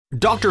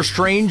Doctor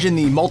Strange in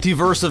the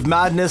Multiverse of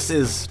Madness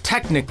is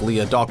technically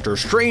a Doctor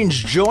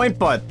Strange joint,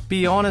 but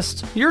be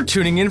honest, you're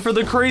tuning in for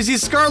the crazy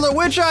Scarlet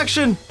Witch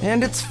action,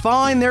 and it's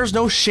fine, there's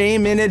no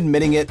shame in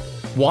admitting it.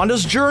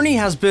 Wanda's journey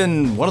has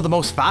been one of the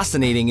most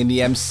fascinating in the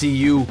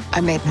MCU.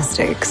 I made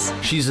mistakes.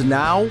 She's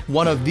now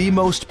one of the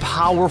most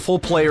powerful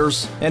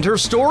players, and her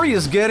story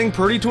is getting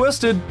pretty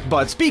twisted.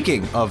 But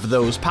speaking of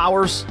those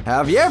powers,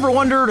 have you ever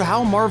wondered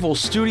how Marvel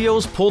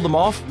Studios pulled them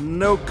off?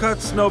 No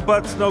cuts, no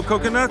butts, no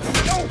coconuts.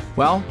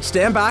 Well,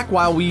 stand back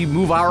while we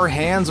move our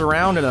hands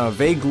around in a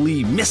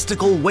vaguely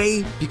mystical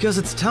way, because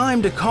it's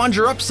time to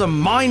conjure up some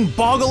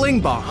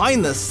mind-boggling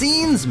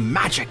behind-the-scenes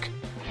magic.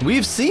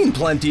 We've seen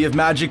plenty of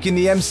magic in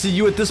the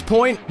MCU at this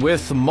point,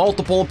 with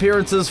multiple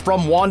appearances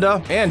from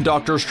Wanda and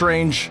Doctor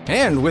Strange,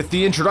 and with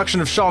the introduction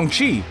of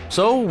Shang-Chi,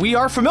 so we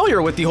are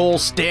familiar with the whole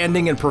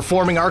standing and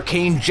performing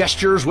arcane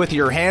gestures with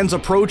your hands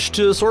approach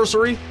to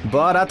sorcery.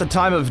 But at the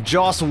time of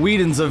Joss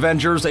Whedon's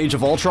Avengers Age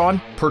of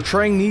Ultron,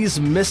 portraying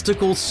these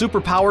mystical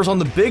superpowers on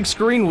the big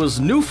screen was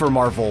new for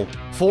Marvel.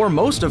 For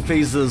most of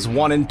phases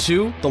 1 and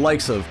 2, the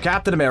likes of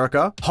Captain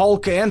America,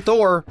 Hulk, and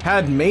Thor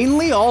had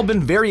mainly all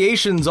been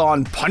variations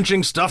on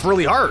punching stuff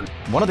really hard.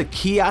 One of the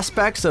key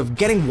aspects of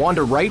getting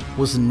Wanda right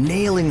was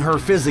nailing her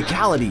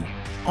physicality.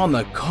 On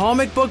the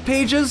comic book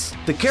pages,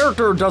 the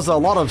character does a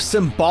lot of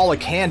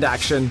symbolic hand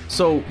action,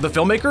 so the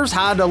filmmakers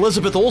had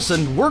Elizabeth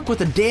Olsen work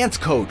with a dance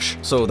coach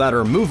so that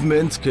her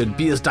movements could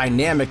be as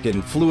dynamic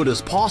and fluid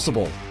as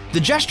possible. The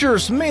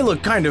gestures may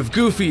look kind of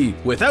goofy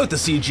without the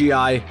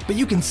CGI, but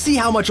you can see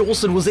how much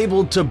Olsen was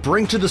able to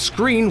bring to the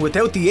screen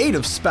without the aid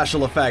of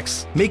special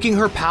effects, making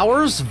her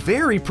powers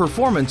very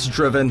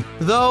performance-driven,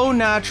 though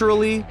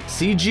naturally,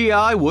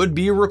 CGI would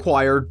be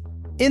required.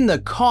 In the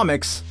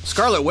comics,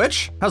 Scarlet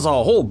Witch has a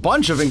whole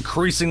bunch of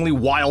increasingly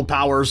wild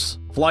powers.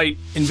 Flight,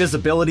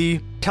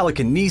 invisibility,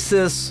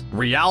 telekinesis,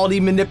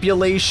 reality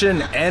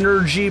manipulation,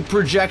 energy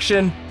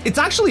projection. It's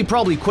actually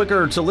probably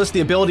quicker to list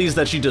the abilities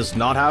that she does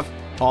not have.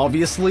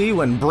 Obviously,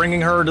 when bringing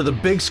her to the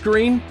big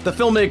screen, the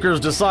filmmakers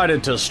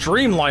decided to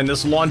streamline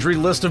this laundry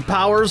list of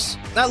powers,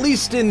 at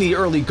least in the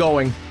early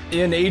going.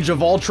 In Age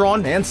of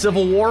Ultron and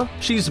Civil War,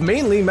 she's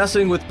mainly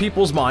messing with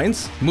people's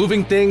minds,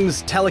 moving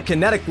things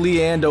telekinetically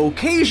and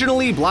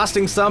occasionally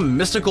blasting some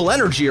mystical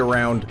energy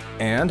around.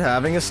 And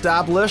having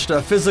established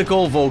a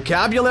physical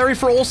vocabulary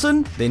for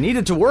Olsen, they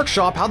needed to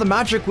workshop how the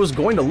magic was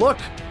going to look.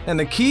 And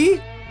the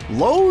key?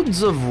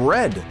 Loads of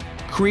red.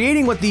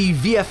 Creating what the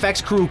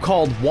VFX crew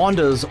called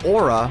Wanda's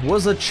aura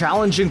was a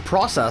challenging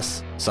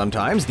process.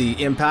 Sometimes the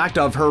impact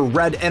of her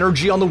red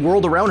energy on the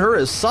world around her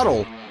is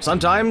subtle.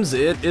 Sometimes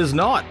it is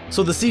not.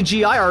 So the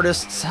CGI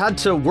artists had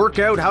to work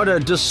out how to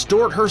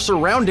distort her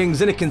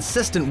surroundings in a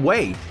consistent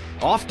way.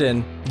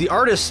 Often, the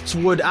artists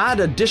would add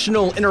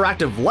additional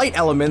interactive light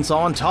elements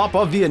on top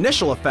of the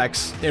initial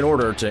effects in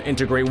order to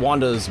integrate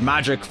Wanda's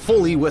magic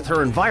fully with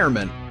her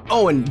environment.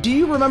 Oh, and do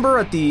you remember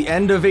at the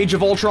end of Age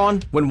of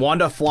Ultron, when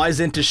Wanda flies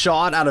into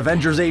shot at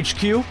Avengers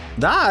HQ?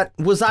 That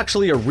was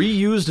actually a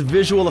reused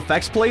visual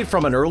effects plate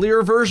from an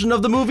earlier version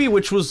of the movie,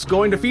 which was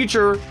going to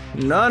feature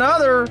none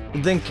other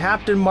than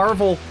Captain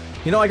Marvel.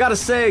 You know, I gotta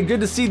say,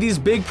 good to see these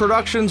big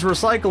productions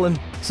recycling.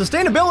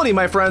 Sustainability,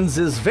 my friends,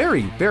 is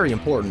very, very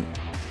important.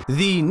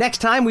 The next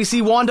time we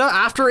see Wanda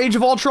after Age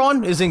of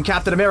Ultron is in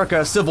Captain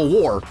America Civil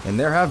War, and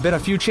there have been a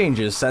few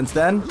changes since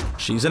then.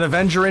 She's an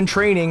Avenger in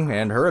training,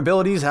 and her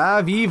abilities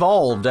have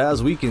evolved,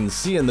 as we can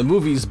see in the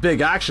movie's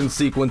big action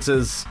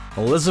sequences.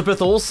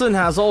 Elizabeth Olsen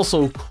has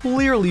also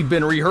clearly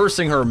been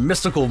rehearsing her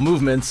mystical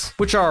movements,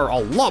 which are a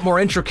lot more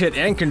intricate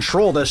and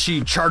controlled as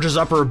she charges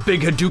up her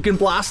big Hadouken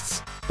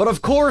blasts. But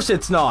of course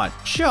it's not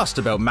just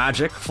about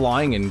magic,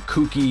 flying, and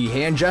kooky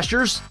hand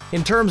gestures.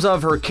 In terms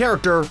of her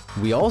character,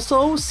 we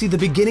also see the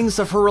beginnings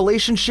of her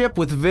relationship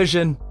with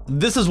Vision.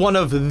 This is one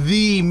of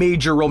the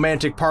major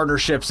romantic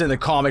partnerships in the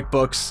comic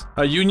books.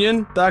 A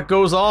union that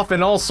goes off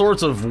in all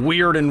sorts of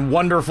weird and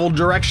wonderful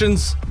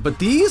directions. But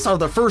these are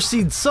the first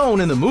seeds sown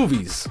in the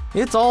movies.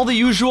 It's all the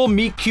usual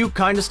meet cute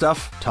kind of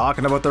stuff.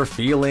 Talking about their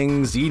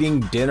feelings,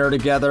 eating dinner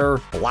together,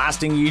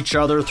 blasting each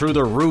other through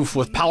the roof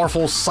with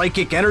powerful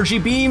psychic energy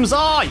beams.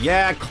 Ah,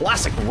 yeah,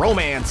 classic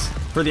romance.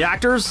 For the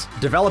actors,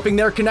 developing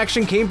their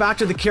connection came back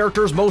to the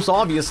character's most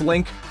obvious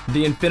link,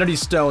 the Infinity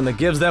Stone that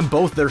gives them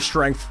both their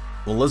strength.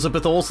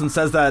 Elizabeth Olsen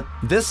says that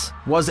this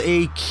was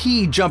a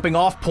key jumping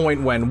off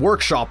point when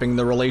workshopping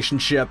the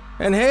relationship.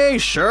 And hey,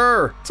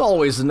 sure, it's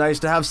always nice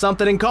to have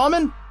something in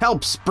common.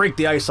 Helps break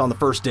the ice on the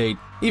first date,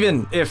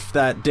 even if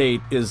that date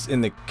is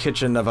in the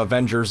kitchen of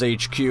Avengers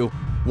HQ.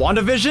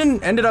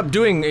 WandaVision ended up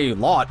doing a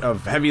lot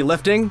of heavy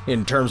lifting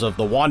in terms of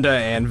the Wanda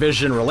and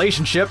Vision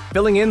relationship,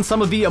 filling in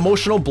some of the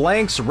emotional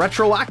blanks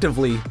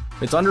retroactively.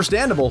 It's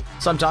understandable.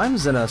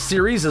 Sometimes in a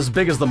series as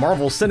big as the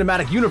Marvel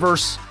Cinematic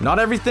Universe, not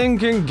everything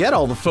can get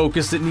all the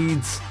focus it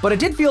needs. But it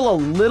did feel a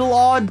little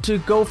odd to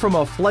go from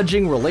a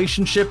fledgling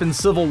relationship in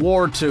Civil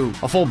War to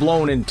a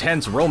full-blown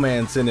intense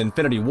romance in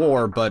Infinity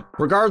War, but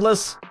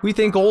regardless, we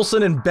think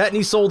Olsen and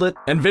Bettany sold it.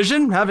 And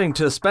Vision, having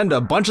to spend a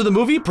bunch of the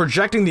movie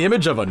projecting the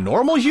image of a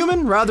normal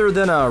human rather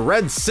than a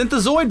red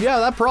synthezoid, yeah,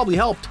 that probably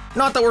helped.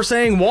 Not that we're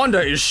saying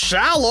Wanda is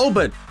shallow,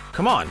 but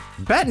come on,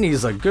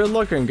 Bettany's a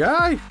good-looking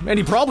guy, and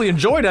he probably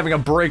enjoyed having a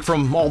break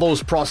from all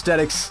those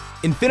prosthetics.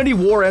 Infinity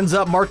War ends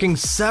up marking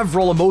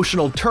several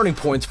emotional turning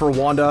points for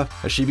Wanda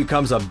as she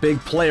becomes a big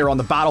player on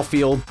the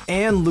battlefield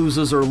and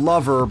loses her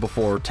lover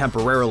before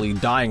temporarily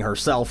dying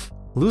herself.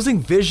 Losing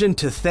Vision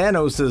to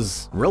Thanos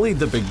is really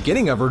the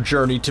beginning of her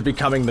journey to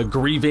becoming the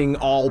grieving,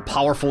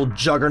 all-powerful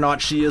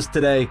juggernaut she is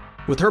today,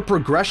 with her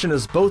progression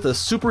as both a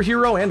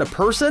superhero and a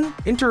person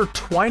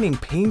intertwining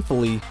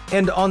painfully.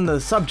 And on the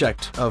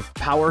subject of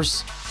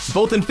powers,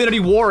 both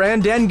Infinity War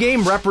and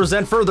Endgame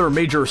represent further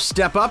major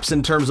step-ups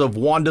in terms of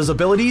Wanda's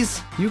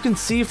abilities. You can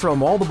see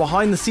from all the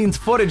behind-the-scenes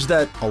footage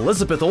that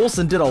Elizabeth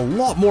Olsen did a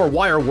lot more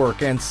wire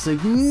work and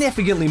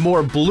significantly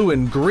more blue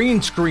and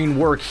green screen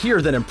work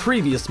here than in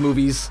previous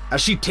movies,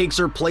 as she takes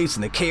her place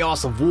in the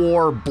chaos of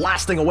war,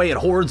 blasting away at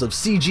hordes of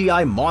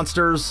CGI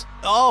monsters.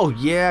 Oh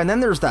yeah, and then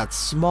there's that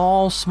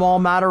small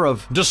matter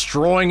of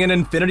destroying an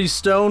Infinity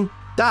Stone.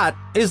 That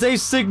is a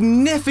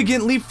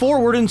significant leap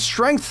forward in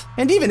strength,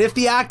 and even if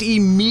the act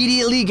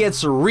immediately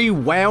gets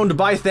rewound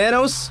by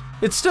Thanos,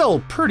 it's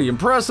still pretty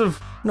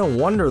impressive. No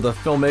wonder the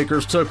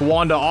filmmakers took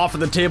Wanda off of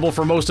the table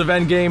for most of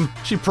Endgame.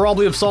 She'd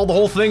probably have solved the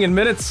whole thing in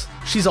minutes.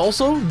 She's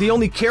also the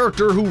only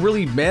character who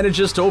really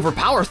manages to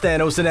overpower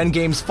Thanos in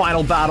Endgame's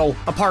final battle,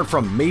 apart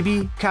from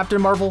maybe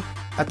Captain Marvel.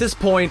 At this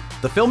point,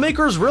 the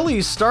filmmakers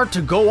really start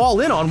to go all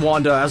in on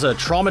Wanda as a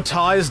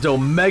traumatized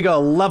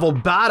Omega-level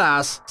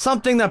badass,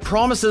 something that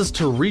promises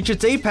to reach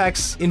its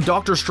apex in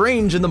Doctor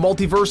Strange in the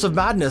Multiverse of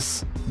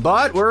Madness.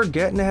 But we're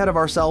getting ahead of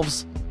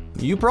ourselves.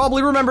 You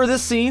probably remember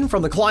this scene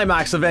from the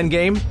climax of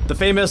Endgame, the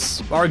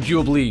famous,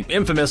 arguably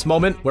infamous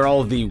moment where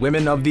all of the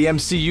women of the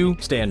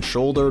MCU stand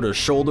shoulder to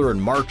shoulder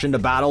and march into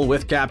battle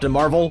with Captain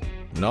Marvel.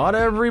 Not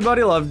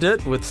everybody loved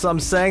it, with some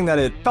saying that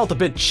it felt a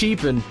bit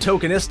cheap and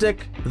tokenistic,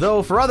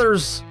 though for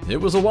others, it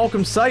was a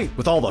welcome sight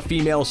with all the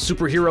female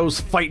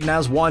superheroes fighting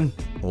as one.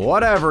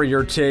 Whatever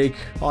your take,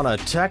 on a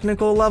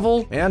technical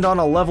level, and on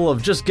a level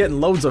of just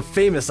getting loads of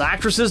famous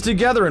actresses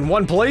together in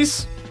one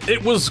place,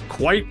 it was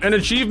quite an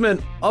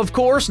achievement. Of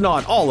course,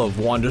 not all of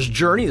Wanda's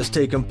journey has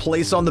taken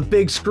place on the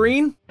big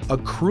screen. A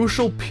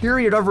crucial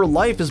period of her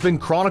life has been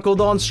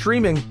chronicled on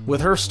streaming,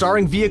 with her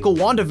starring vehicle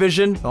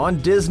WandaVision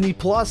on Disney+.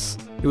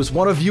 It was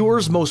one of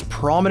viewers' most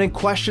prominent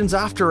questions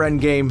after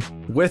Endgame.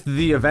 With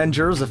the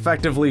Avengers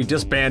effectively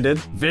disbanded,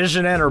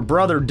 Vision and her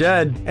brother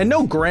dead, and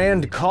no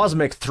grand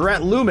cosmic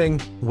threat looming,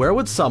 where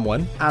would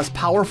someone as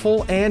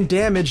powerful and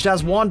damaged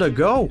as Wanda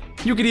go?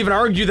 You could even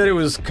argue that it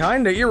was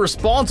kinda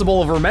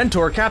irresponsible of her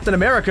mentor, Captain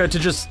America, to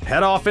just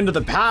head off into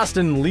the past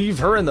and leave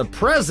her in the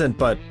present,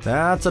 but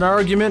that's an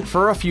argument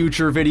for a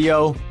future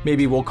video.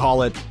 Maybe we'll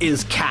call it,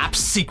 "Is Cap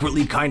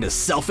secretly kinda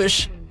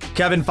selfish?"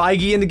 Kevin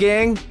Feige and the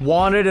gang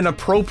wanted an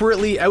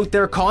appropriately out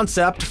there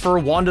concept for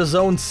Wanda's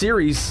own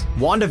series.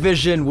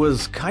 WandaVision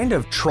was kind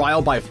of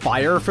trial by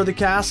fire for the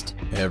cast.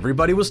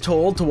 Everybody was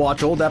told to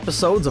watch old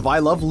episodes of I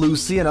Love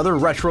Lucy and other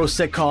retro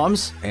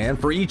sitcoms, and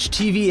for each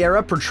TV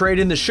era portrayed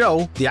in the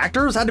show, the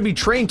actors had to be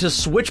trained to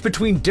switch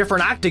between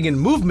different acting and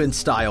movement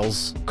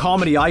styles.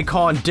 Comedy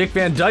icon Dick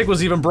Van Dyke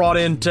was even brought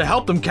in to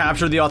help them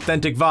capture the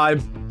authentic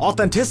vibe.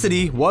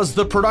 Authenticity was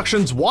the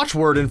production's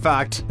watchword, in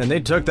fact, and they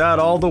took that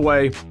all the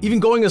way, even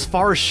going as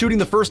far as shooting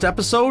the first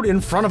episode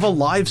in front of a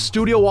live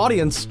studio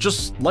audience,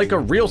 just like a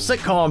real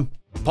sitcom.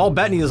 Paul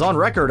Bettany is on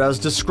record as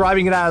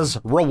describing it as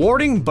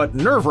rewarding but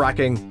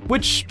nerve-wracking,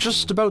 which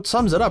just about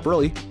sums it up,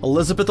 really.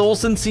 Elizabeth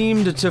Olsen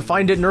seemed to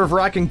find it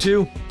nerve-wracking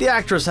too. The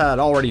actress had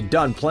already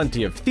done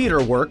plenty of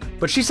theater work,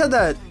 but she said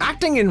that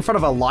acting in front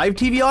of a live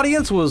TV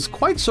audience was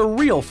quite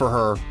surreal for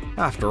her.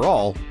 After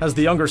all, as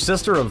the younger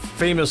sister of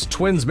famous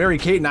twins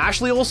Mary-Kate and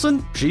Ashley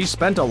Olsen, she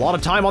spent a lot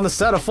of time on the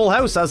set of Full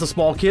House as a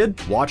small kid,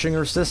 watching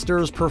her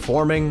sisters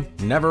performing,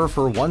 never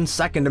for 1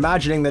 second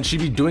imagining that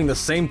she'd be doing the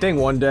same thing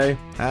one day.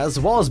 As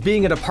well as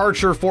being a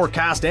departure for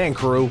cast and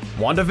crew,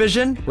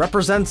 WandaVision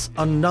represents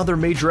another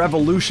major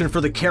evolution for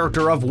the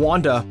character of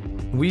Wanda.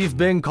 We've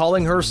been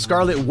calling her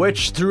Scarlet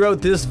Witch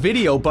throughout this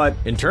video, but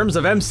in terms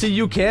of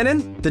MCU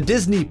canon, the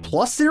Disney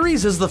Plus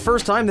series is the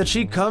first time that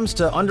she comes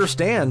to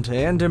understand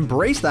and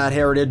embrace that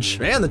heritage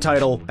and the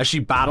title as she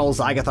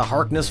battles Agatha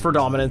Harkness for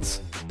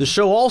dominance. The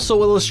show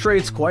also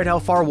illustrates quite how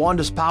far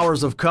Wanda's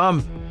powers have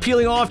come.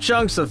 Peeling off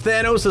chunks of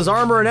Thanos'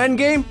 armor in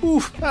Endgame?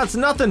 Oof, that's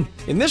nothing.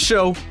 In this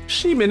show,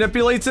 she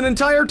manipulates an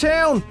entire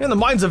town and the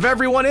minds of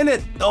everyone in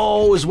it.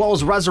 Oh, as well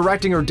as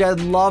resurrecting her dead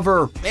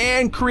lover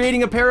and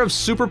creating a pair of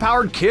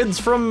superpowered kids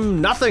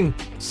from nothing.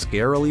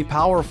 Scarily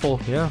powerful,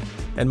 yeah.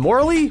 And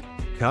morally,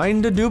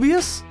 kinda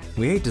dubious?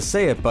 We hate to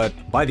say it, but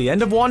by the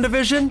end of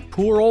WandaVision,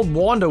 poor old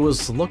Wanda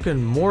was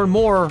looking more and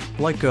more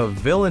like a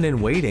villain in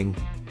waiting.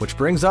 Which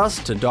brings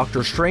us to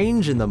Doctor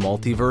Strange in the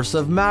Multiverse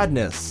of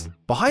Madness.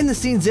 Behind the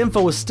scenes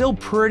info is still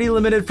pretty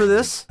limited for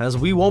this, as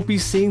we won't be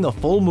seeing the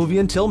full movie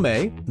until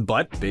May,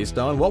 but based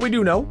on what we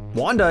do know,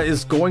 Wanda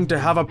is going to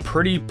have a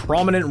pretty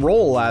prominent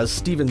role as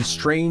Stephen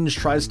Strange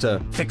tries to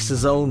fix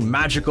his own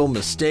magical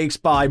mistakes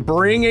by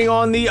bringing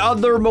on the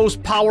other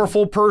most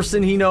powerful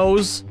person he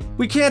knows.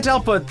 We can't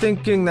help but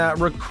thinking that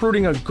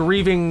recruiting a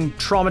grieving,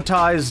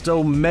 traumatized,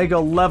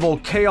 Omega-level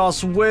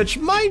Chaos Witch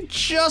might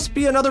just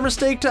be another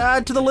mistake to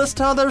add to the list,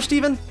 huh there,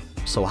 Stephen?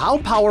 So how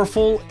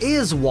powerful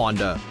is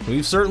Wanda?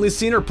 We've certainly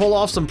seen her pull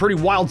off some pretty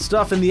wild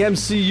stuff in the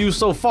MCU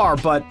so far,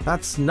 but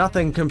that's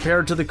nothing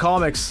compared to the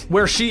comics,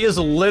 where she is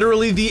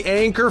literally the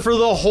anchor for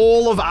the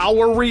whole of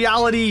our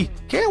reality.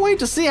 Can't wait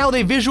to see how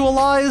they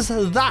visualize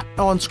that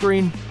on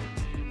screen.